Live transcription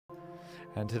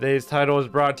And today's title is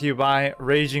brought to you by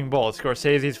Raging Bull,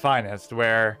 Scorsese's finest,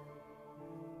 where,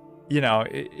 you know,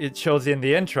 it shows in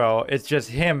the intro, it's just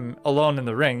him alone in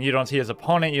the ring. You don't see his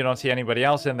opponent, you don't see anybody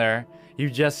else in there. You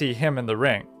just see him in the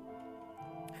ring.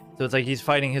 So it's like he's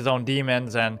fighting his own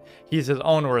demons and he's his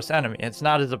own worst enemy. It's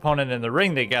not his opponent in the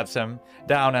ring that gets him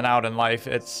down and out in life.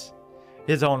 It's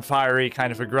his own fiery,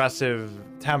 kind of aggressive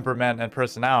temperament and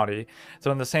personality.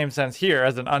 So in the same sense here,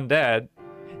 as an undead,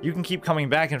 you can keep coming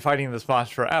back and fighting this boss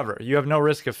forever. You have no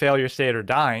risk of failure state or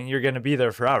dying. You're going to be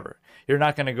there forever. You're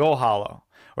not going to go hollow.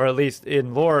 Or at least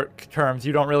in lore terms,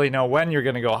 you don't really know when you're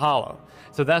going to go hollow.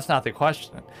 So that's not the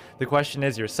question. The question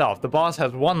is yourself. The boss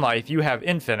has one life, you have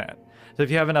infinite. So if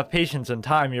you have enough patience and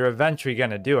time, you're eventually going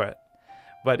to do it.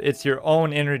 But it's your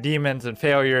own inner demons and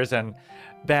failures and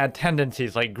bad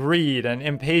tendencies like greed and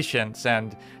impatience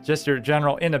and just your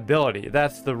general inability.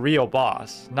 That's the real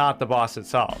boss, not the boss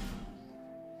itself.